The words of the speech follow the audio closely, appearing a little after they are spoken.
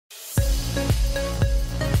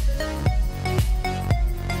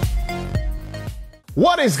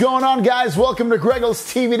What is going on, guys? Welcome to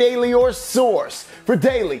GregglesTV Daily, your source for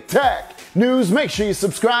daily tech news. Make sure you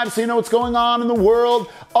subscribe so you know what's going on in the world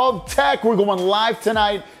of tech. We're going live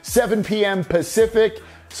tonight, 7 p.m. Pacific,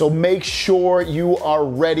 so make sure you are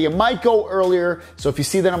ready. It might go earlier, so if you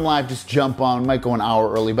see that I'm live, just jump on. It might go an hour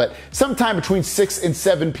early, but sometime between 6 and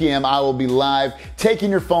 7 p.m. I will be live taking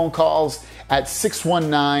your phone calls at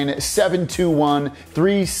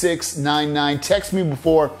 619-721-3699. Text me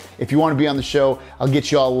before if you want to be on the show. I'll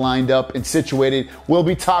get you all lined up and situated. We'll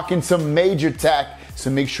be talking some major tech, so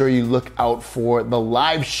make sure you look out for the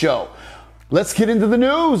live show. Let's get into the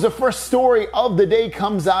news. The first story of the day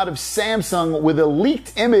comes out of Samsung with a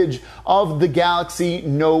leaked image of the Galaxy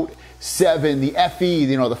Note 7, the FE,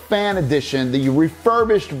 the fan edition, the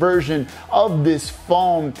refurbished version of this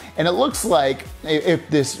phone. And it looks like, if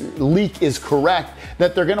this leak is correct,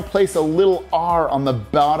 that they're gonna place a little R on the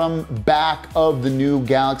bottom back of the new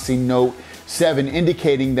Galaxy Note 7,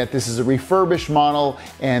 indicating that this is a refurbished model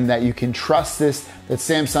and that you can trust this, that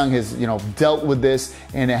Samsung has, dealt with this,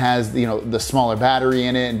 and it has, the smaller battery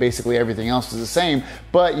in it, and basically everything else is the same,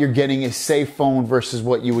 but you're getting a safe phone versus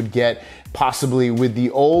what you would get possibly with the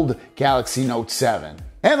old Galaxy Note 7.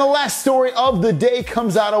 And the last story of the day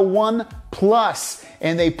comes out of OnePlus,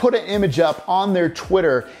 and they put an image up on their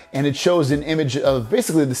Twitter, and it shows an image of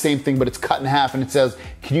basically the same thing, but it's cut in half, and it says,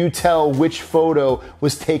 "Can you tell which photo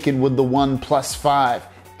was taken with the OnePlus 5?"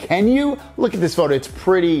 Can you? Look at this photo. It's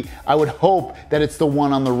pretty. I would hope that it's the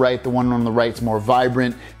one on the right. The one on the right is more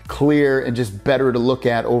vibrant, clear, and just better to look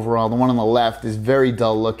at overall. The one on the left is very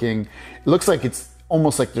dull looking. It looks like it's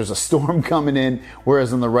almost like there's a storm coming in,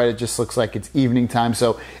 whereas on the right it just looks like it's evening time.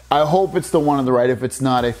 So I hope it's the one on the right. If it's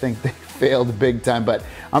not, I think they failed big time, but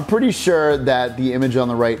I'm pretty sure that the image on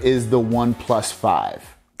the right is the OnePlus 5.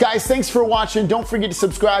 Guys, thanks for watching. Don't forget to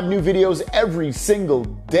subscribe. New videos every single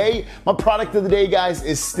day. My product of the day, guys,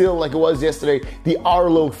 is still like it was yesterday, the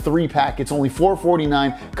Arlo 3-pack. It's only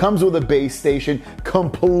 $449, comes with a base station,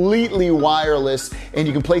 completely wireless, and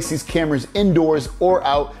you can place these cameras indoors or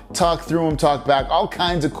out, talk through them, talk back, all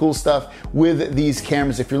kinds of cool stuff with these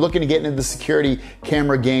cameras. If you're looking to get into the security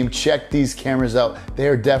camera game, check these cameras out. They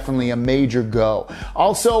are definitely a major go.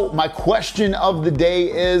 Also, my question of the day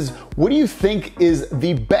is, what do you think is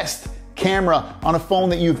the best camera on a phone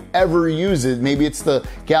that you've ever used? Maybe it's the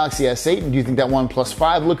Galaxy S8, and do you think that OnePlus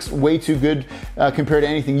 5 looks way too good compared to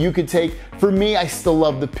anything you could take? For me, I still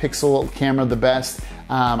love the Pixel camera the best.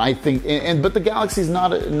 I think, but the Galaxy's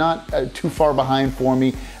not too far behind for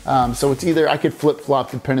me. So it's either, I could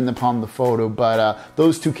flip-flop depending upon the photo, but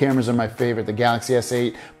those two cameras are my favorite, the Galaxy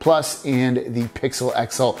S8 Plus and the Pixel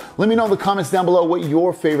XL. Let me know in the comments down below what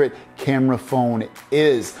your favorite camera phone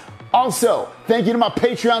is. Also, thank you to my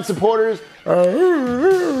Patreon supporters.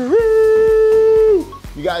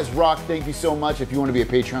 You guys rock. Thank you so much. If you want to be a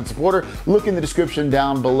Patreon supporter, look in the description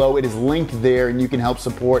down below. It is linked there, and you can help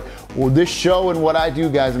support this show and what I do,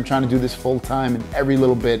 guys. I'm trying to do this full time, and every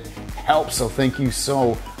little bit helps, so thank you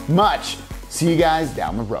so much. See you guys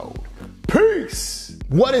down the road. Peace!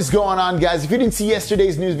 What is going on, guys? If you didn't see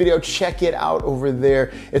yesterday's news video, check it out over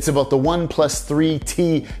there. It's about the OnePlus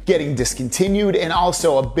 3T getting discontinued, and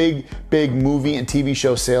also a big movie and TV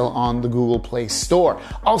show sale on the Google Play Store.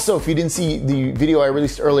 Also, if you didn't see the video I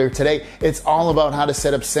released earlier today, it's all about how to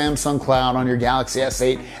set up Samsung Cloud on your Galaxy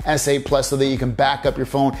S8, S8 Plus, so that you can back up your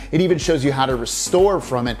phone. It even shows you how to restore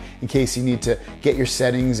from it in case you need to get your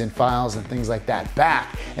settings and files and things like that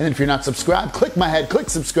back. And then if you're not subscribed, click my head, click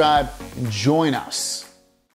subscribe, and join us.